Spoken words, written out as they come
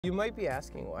You might be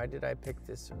asking, why did I pick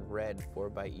this red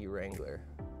 4xe Wrangler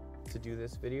to do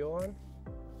this video on?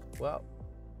 Well,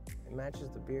 it matches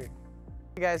the beard.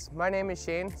 Hey guys, my name is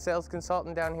Shane, sales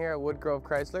consultant down here at Woodgrove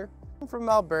Chrysler. I'm from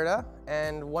Alberta,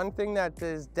 and one thing that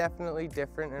is definitely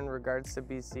different in regards to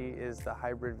BC is the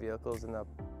hybrid vehicles and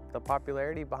the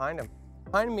popularity behind them.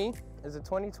 Behind me is a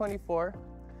 2024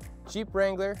 Jeep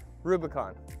Wrangler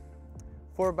Rubicon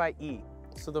 4xe.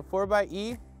 So the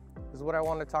 4xe is what I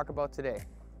want to talk about today.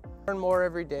 Learn more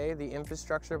every day, the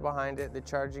infrastructure behind it, the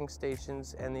charging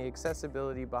stations, and the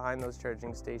accessibility behind those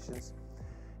charging stations.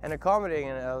 And accommodating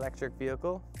an electric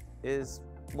vehicle is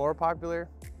more popular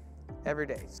every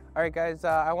day. All right guys,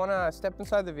 I want to step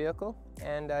inside the vehicle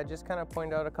and just kind of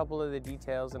point out a couple of the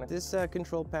details. And this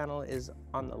control panel is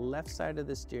on the left side of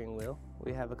the steering wheel.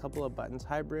 We have a couple of buttons: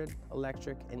 hybrid,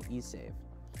 electric, and e-save.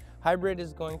 Hybrid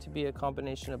is going to be a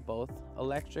combination of both.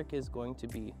 Electric is going to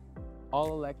be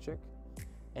all electric,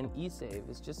 and e-save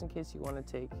is just in case you want to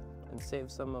take and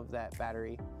save some of that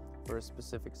battery for a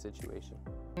specific situation.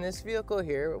 In this vehicle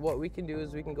here, what we can do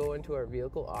is we can go into our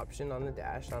vehicle option on the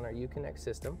dash on our Uconnect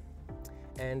system,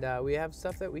 and we have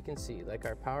stuff that we can see, like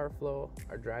our power flow,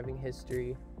 our driving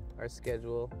history, our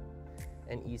schedule,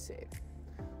 and e-save.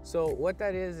 So what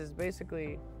that is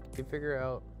basically you figure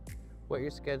out what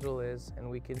your schedule is, and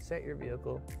we can set your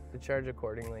vehicle to charge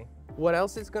accordingly. What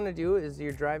else it's going to do is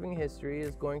your driving history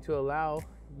is going to allow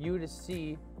you to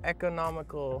see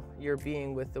economical you're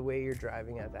being with the way you're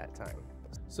driving at that time.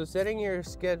 So setting your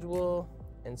schedule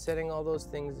and setting all those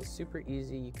things is super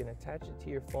easy. You can attach it to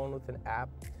your phone with an app.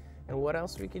 And what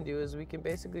else we can do is we can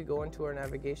basically go into our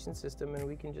navigation system and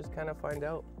we can just kind of find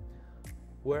out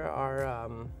where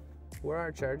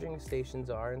our charging stations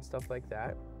are and stuff like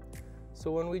that. So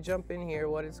when we jump in here,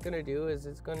 what it's going to do is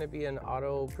it's going to be an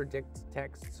auto predict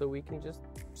text, so we can just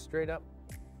straight up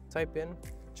type in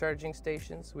charging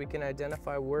stations. We can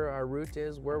identify where our route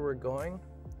is, where we're going,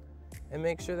 and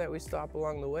make sure that we stop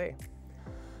along the way.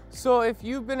 So if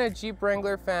you've been a Jeep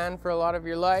Wrangler fan for a lot of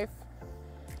your life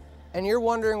and you're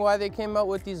wondering why they came out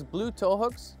with these blue tow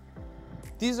hooks,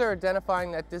 these are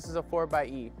identifying that this is a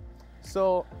 4xe.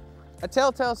 So a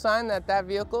telltale sign that that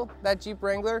vehicle, that Jeep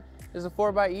Wrangler, is a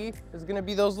 4xe is going to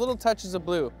be those little touches of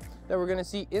blue that we're going to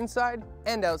see inside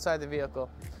and outside the vehicle.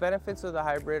 Benefits of the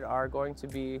hybrid are going to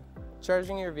be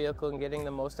charging your vehicle and getting the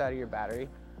most out of your battery.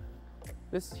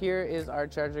 This here is our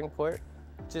charging port,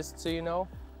 just so you know,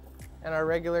 and our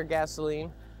regular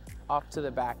gasoline off to the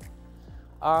back.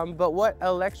 But what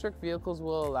electric vehicles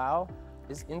will allow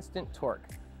is instant torque.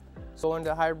 So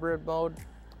into hybrid mode,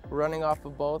 running off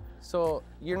of both, so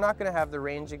you're not going to have the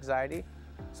range anxiety.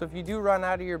 So if you do run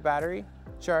out of your battery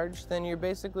charge, then you're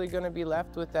basically going to be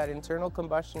left with that internal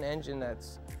combustion engine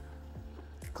that's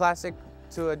classic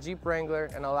to a Jeep Wrangler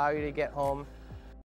and allow you to get home